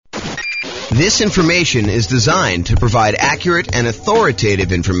This information is designed to provide accurate and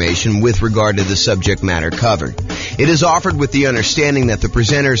authoritative information with regard to the subject matter covered. It is offered with the understanding that the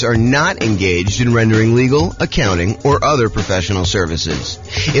presenters are not engaged in rendering legal, accounting, or other professional services.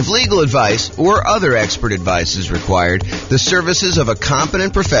 If legal advice or other expert advice is required, the services of a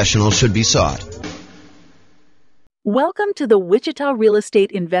competent professional should be sought. Welcome to the Wichita Real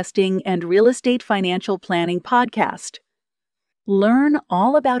Estate Investing and Real Estate Financial Planning Podcast. Learn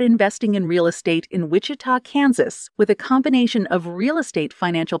all about investing in real estate in Wichita, Kansas, with a combination of real estate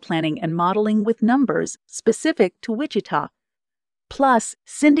financial planning and modeling with numbers specific to Wichita, plus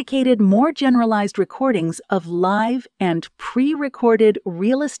syndicated, more generalized recordings of live and pre-recorded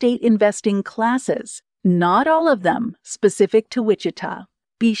real estate investing classes, not all of them specific to Wichita.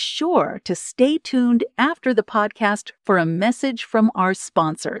 Be sure to stay tuned after the podcast for a message from our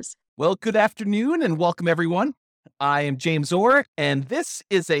sponsors. Well, good afternoon and welcome everyone. I am James Orr, and this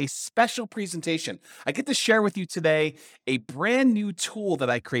is a special presentation. I get to share with you today a brand new tool that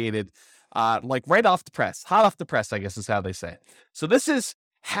I created, right off the press, hot off the press, I guess is how they say it. So this is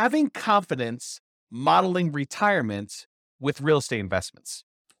having confidence modeling retirement with real estate investments.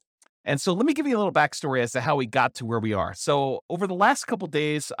 And so let me give you a little backstory as to how we got to where we are. So over the last couple of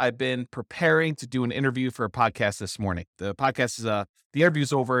days, I've been preparing to do an interview for a podcast this morning. The podcast is, the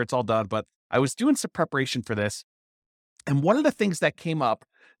interview's over, it's all done, but I was doing some preparation for this. And one of the things that came up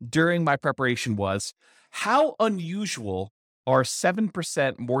during my preparation was how unusual are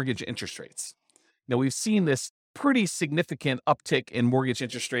 7% mortgage interest rates. Now, we've seen this pretty significant uptick in mortgage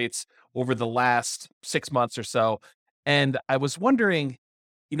interest rates over the last 6 months or so. And I was wondering,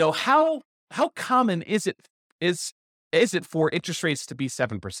 how common is it for interest rates to be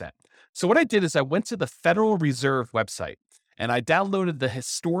 7%? So what I did is I went to the Federal Reserve website and I downloaded the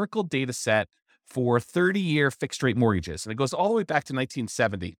historical data set for 30-year fixed rate mortgages. And it goes all the way back to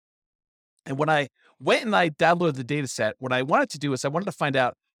 1970. And when I went and I downloaded the data set, what I wanted to do is I wanted to find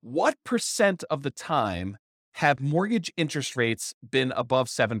out what percent of the time have mortgage interest rates been above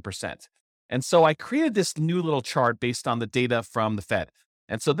 7%. And so I created this new little chart based on the data from the Fed.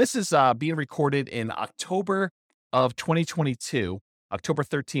 And so this is being recorded in October of 2022, October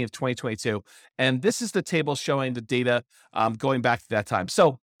 13th, 2022. And this is the table showing the data going back to that time.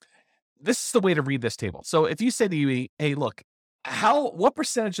 So this is the way to read this table. So if you say to me, hey, look, what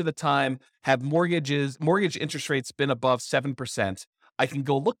percentage of the time have mortgage interest rates been above 7%? I can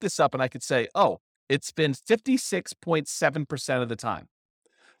go look this up and I could say, oh, it's been 56.7% of the time.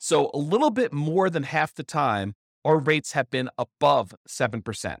 So a little bit more than half the time, our rates have been above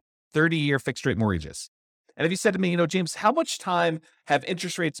 7%, 30-year fixed rate mortgages. And if you said to me, James, how much time have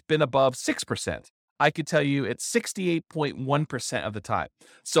interest rates been above 6%? I could tell you it's 68.1% of the time.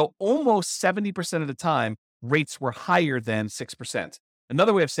 So almost 70% of the time, rates were higher than 6%.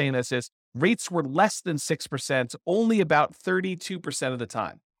 Another way of saying this is rates were less than 6% only about 32% of the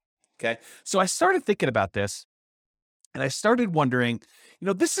time. Okay. So I started thinking about this and I started wondering,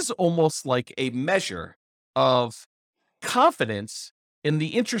 this is almost like a measure of confidence in the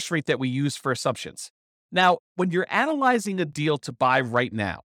interest rate that we use for assumptions. Now, when you're analyzing a deal to buy right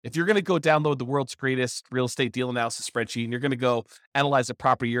now, if you're going to go download the world's greatest real estate deal analysis spreadsheet and you're going to go analyze a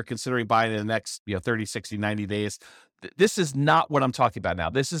property you're considering buying in the next 30, 60, 90 days, this is not what I'm talking about now.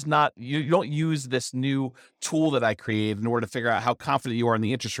 This is not, you don't use this new tool that I created in order to figure out how confident you are in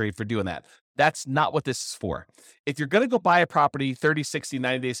the interest rate for doing that. That's not what this is for. If you're going to go buy a property 30, 60,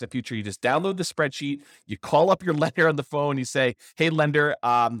 90 days in the future, you just download the spreadsheet, you call up your lender on the phone, you say, hey, lender,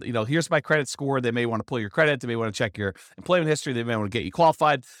 here's my credit score. They may want to pull your credit. They may want to check your employment history. They may want to get you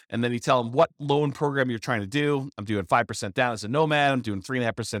qualified. And then you tell them what loan program you're trying to do. I'm doing 5% down as a nomad. I'm doing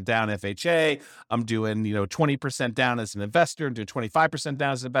 3.5% down FHA. I'm doing, 20% down as an investor. I'm doing 25%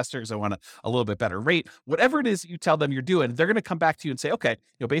 down as an investor because I want a little bit better rate. Whatever it is you tell them you're doing, they're going to come back to you and say, okay,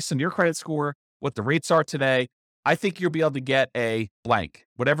 based on your credit score, what the rates are today, I think you'll be able to get a blank,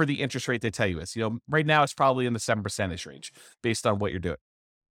 whatever the interest rate they tell you is. Right now it's probably in the 7% range based on what you're doing.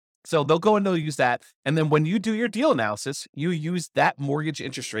 So they'll go and they'll use that. And then when you do your deal analysis, you use that mortgage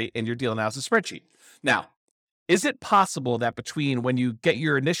interest rate in your deal analysis spreadsheet. Now, is it possible that between when you get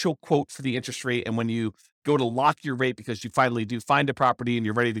your initial quote for the interest rate and when you go to lock your rate because you finally do find a property and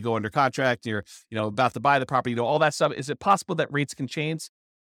you're ready to go under contract, and you're about to buy the property, all that stuff, is it possible that rates can change?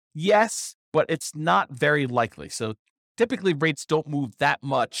 Yes, but it's not very likely. So typically rates don't move that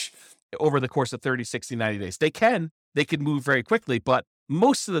much over the course of 30, 60, 90 days. They can move very quickly, but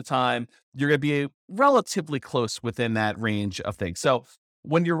most of the time you're going to be relatively close within that range of things. So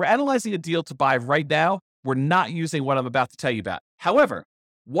when you're analyzing a deal to buy right now, we're not using what I'm about to tell you about. However,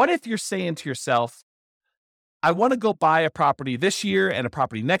 what if you're saying to yourself, I want to go buy a property this year and a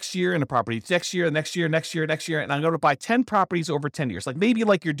property next year and a property next year, next year, and I'm going to buy 10 properties over 10 years. Like maybe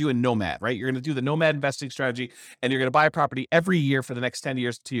like you're doing Nomad, right? You're going to do the Nomad investing strategy and you're going to buy a property every year for the next 10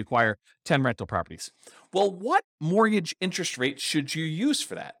 years until you acquire 10 rental properties. Well, what mortgage interest rate should you use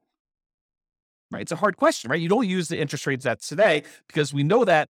for that? Right? It's a hard question, right? You don't use the interest rates that's today because we know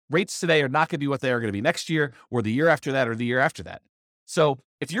that rates today are not going to be what they are going to be next year or the year after that or the year after that. So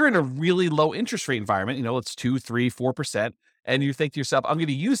if you're in a really low interest rate environment, it's 2, 3, 4%, and you think to yourself, I'm going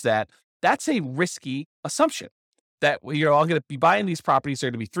to use that, that's a risky assumption that, I'm going to be buying these properties.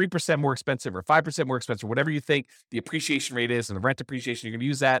 They're going to be 3% more expensive or 5% more expensive, whatever you think the appreciation rate is and the rent appreciation, you're going to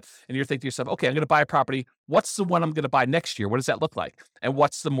use that. And you're thinking to yourself, okay, I'm going to buy a property. What's the one I'm going to buy next year? What does that look like? And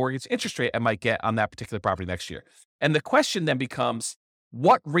what's the mortgage interest rate I might get on that particular property next year? And the question then becomes,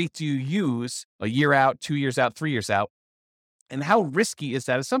 what rate do you use a year out, 2 years out, 3 years out? And how risky is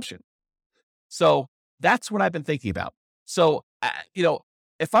that assumption? So that's what I've been thinking about. So,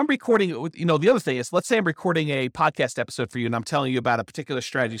 if I'm recording, the other thing is, let's say I'm recording a podcast episode for you and I'm telling you about a particular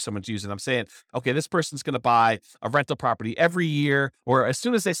strategy someone's using. I'm saying, okay, this person's going to buy a rental property every year, or as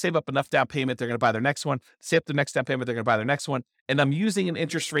soon as they save up enough down payment, they're going to buy their next one. Save up the next down payment, they're going to buy their next one. And I'm using an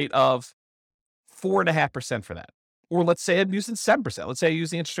interest rate of 4.5% for that. Or let's say I'm using 7%. Let's say I'm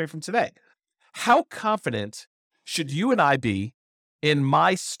using the interest rate from today. How confident should you and I be in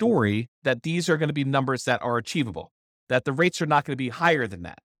my story that these are going to be numbers that are achievable, that the rates are not going to be higher than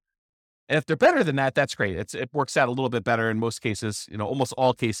that? And if they're better than that, that's great. It works out a little bit better in most cases, almost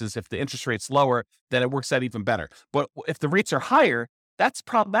all cases. If the interest rate's lower, then it works out even better. But if the rates are higher, that's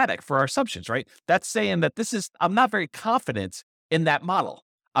problematic for our assumptions, right? That's saying that I'm not very confident in that model.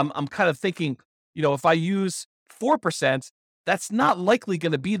 I'm kind of thinking, if I use 4%, that's not likely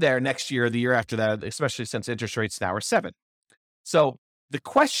going to be there next year or the year after that, especially since interest rates now are 7. So the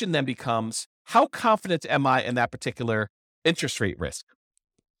question then becomes, how confident am I in that particular interest rate risk?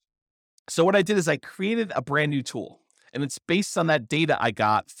 So what I did is I created a brand new tool, and it's based on that data I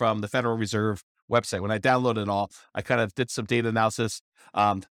got from the Federal Reserve website. When I downloaded it all, I kind of did some data analysis,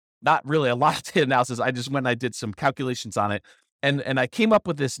 not really a lot of data analysis. I just went and I did some calculations on it. And I came up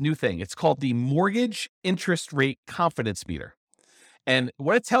with this new thing. It's called the Mortgage Interest Rate Confidence Meter. And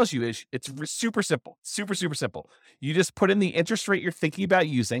what it tells you is it's super simple, super, super simple. You just put in the interest rate you're thinking about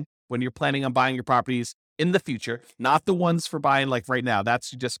using when you're planning on buying your properties in the future, not the ones for buying like right now.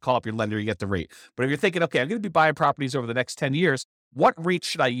 That's, you just call up your lender, you get the rate. But if you're thinking, okay, I'm going to be buying properties over the next 10 years, what rate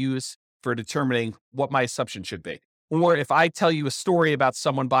should I use for determining what my assumption should be? Or if I tell you a story about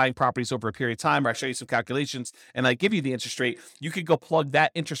someone buying properties over a period of time, or I show you some calculations and I give you the interest rate, you could go plug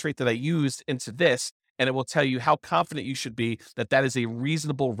that interest rate that I used into this, and it will tell you how confident you should be that that is a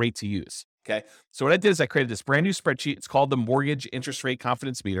reasonable rate to use. Okay. So what I did is I created this brand new spreadsheet. It's called the Mortgage Interest Rate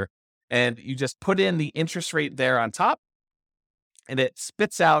Confidence Meter. And you just put in the interest rate there on top, and it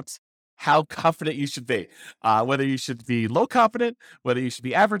spits out how confident you should be, whether you should be low confident, whether you should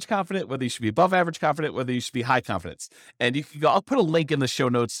be average confident, whether you should be above average confident, whether you should be high confidence. And you can go, I'll put a link in the show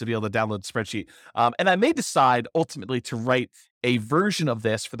notes to be able to download the spreadsheet. And I may decide ultimately to write a version of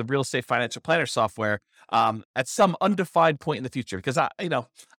this for the Real Estate Financial Planner software at some undefined point in the future, because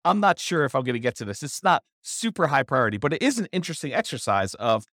I'm not sure if I'm going to get to this. It's not super high priority, but it is an interesting exercise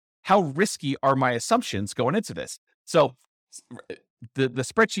of how risky are my assumptions going into this. So the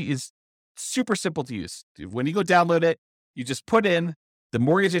spreadsheet is super simple to use. When you go download it, you just put in the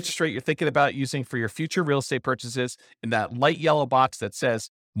mortgage interest rate you're thinking about using for your future real estate purchases in that light yellow box that says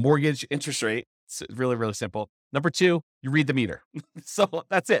mortgage interest rate. It's really, really simple. Number 2, you read the meter. So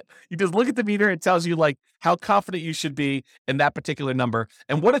that's it. You just look at the meter. It tells you like how confident you should be in that particular number.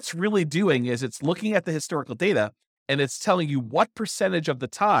 And what it's really doing is it's looking at the historical data and it's telling you what percentage of the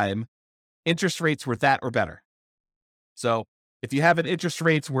time interest rates were that or better. So if you have an interest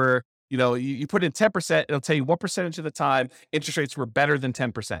rates where, you put in 10%, it'll tell you what percentage of the time interest rates were better than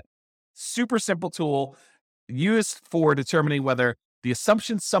 10%. Super simple tool used for determining whether the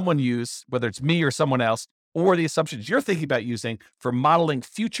assumptions someone used, whether it's me or someone else, or the assumptions you're thinking about using for modeling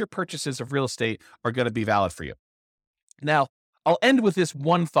future purchases of real estate are going to be valid for you. Now, I'll end with this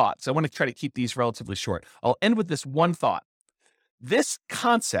one thought. So I want to try to keep these relatively short. I'll end with this one thought. This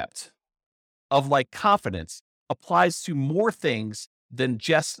concept of like confidence applies to more things than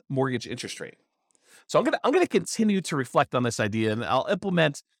just mortgage interest rate. So I'm going to continue to reflect on this idea, and I'll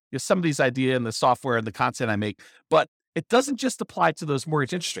implement some of these ideas in the software and the content I make. But it doesn't just apply to those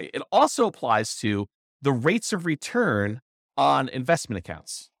mortgage interest rate. It also applies to the rates of return on investment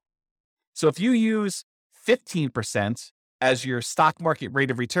accounts. So if you use 15% as your stock market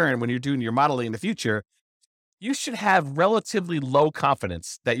rate of return when you're doing your modeling in the future, you should have relatively low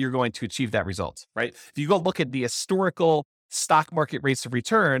confidence that you're going to achieve that result, right? If you go look at the historical stock market rates of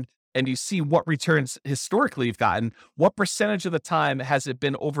return and you see what returns historically you've gotten, what percentage of the time has it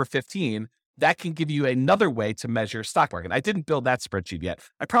been over 15? That can give you another way to measure stock market. I didn't build that spreadsheet yet.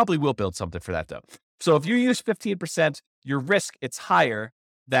 I probably will build something for that though. So if you use 15%, your risk, it's higher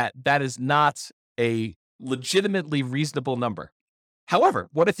that is not a legitimately reasonable number. However,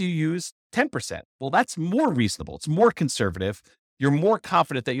 what if you use 10%? Well, that's more reasonable. It's more conservative. You're more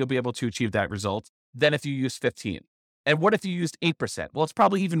confident that you'll be able to achieve that result than if you use 15. And what if you used 8%? Well, it's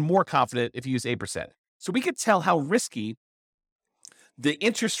probably even more confident if you use 8%. So we could tell how risky the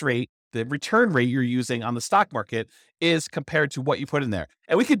interest rate, the return rate you're using on the stock market is compared to what you put in there.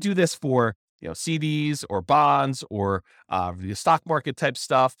 And we could do this for CDs or bonds or the stock market type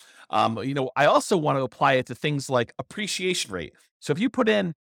stuff. I also want to apply it to things like appreciation rate. So if you put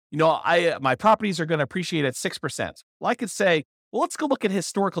in, my properties are going to appreciate at 6%. Well, I could say, well, let's go look at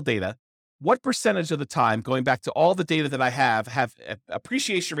historical data. What percentage of the time, going back to all the data that I have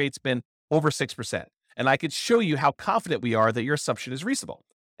appreciation rates been over 6%? And I could show you how confident we are that your assumption is reasonable.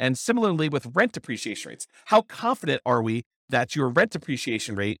 And similarly with rent appreciation rates, how confident are we that your rent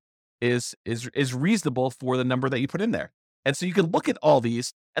appreciation rate is reasonable for the number that you put in there? And so you can look at all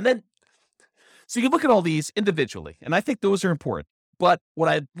these individually. And I think those are important. But what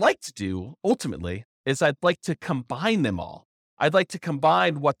I'd like to do ultimately is I'd like to combine them all. I'd like to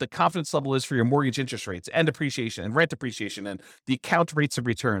combine what the confidence level is for your mortgage interest rates and appreciation and rent appreciation and the account rates of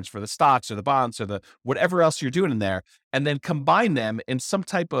returns for the stocks or the bonds or the whatever else you're doing in there, and then combine them in some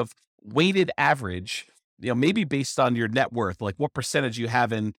type of weighted average, maybe based on your net worth, like what percentage you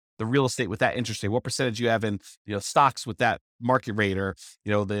have in the real estate with that interest rate, what percentage you have in stocks with that market rate, or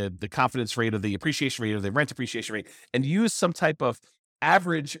the confidence rate or the appreciation rate or the rent appreciation rate, and use some type of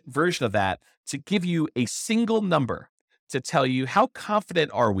average version of that to give you a single number to tell you how confident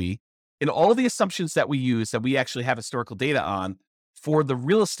are we in all of the assumptions that we use that we actually have historical data on for the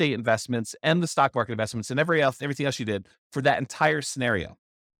real estate investments and the stock market investments and everything else you did for that entire scenario.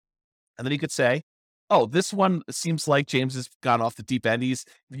 And then you could say, oh, this one seems like James has gone off the deep end. He's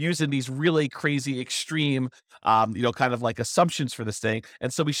using these really crazy, extreme, kind of like assumptions for this thing.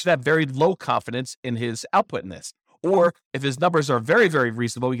 And so we should have very low confidence in his output in this. Or if his numbers are very, very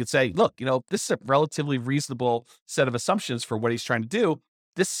reasonable, we could say, look, this is a relatively reasonable set of assumptions for what he's trying to do.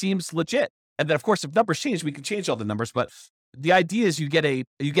 This seems legit. And then, of course, if numbers change, we can change all the numbers. But the idea is you get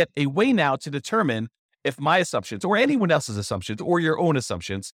a way now to determine if my assumptions or anyone else's assumptions or your own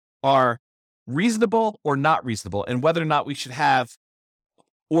assumptions are reasonable or not reasonable, and whether or not we should have,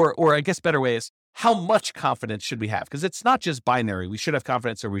 or I guess better way is, how much confidence should we have? Because it's not just binary. We should have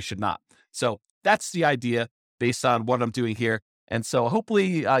confidence or we should not. So that's the idea based on what I'm doing here. And so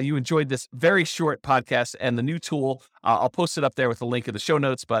hopefully you enjoyed this very short podcast and the new tool. I'll post it up there with a link in the show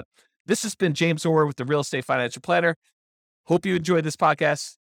notes. But this has been James Orr with the Real Estate Financial Planner. Hope you enjoyed this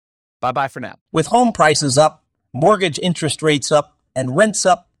podcast. Bye-bye for now. With home prices up, mortgage interest rates up, and rents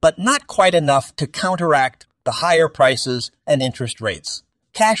up, but not quite enough to counteract the higher prices and interest rates.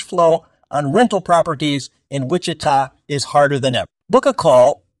 Cash flow on rental properties in Wichita is harder than ever. Book a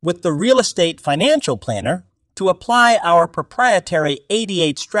call with the Real Estate Financial Planner to apply our proprietary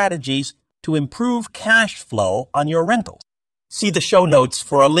 88 strategies to improve cash flow on your rentals. See the show notes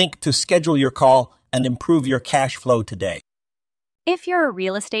for a link to schedule your call and improve your cash flow today. If you're a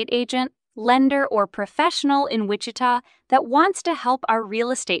real estate agent, lender, or professional in Wichita that wants to help our real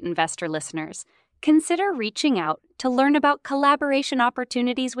estate investor listeners, consider reaching out to learn about collaboration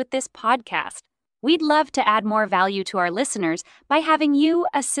opportunities with this podcast. We'd love to add more value to our listeners by having you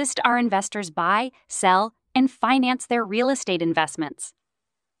assist our investors buy, sell, and finance their real estate investments.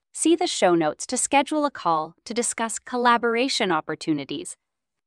 See the show notes to schedule a call to discuss collaboration opportunities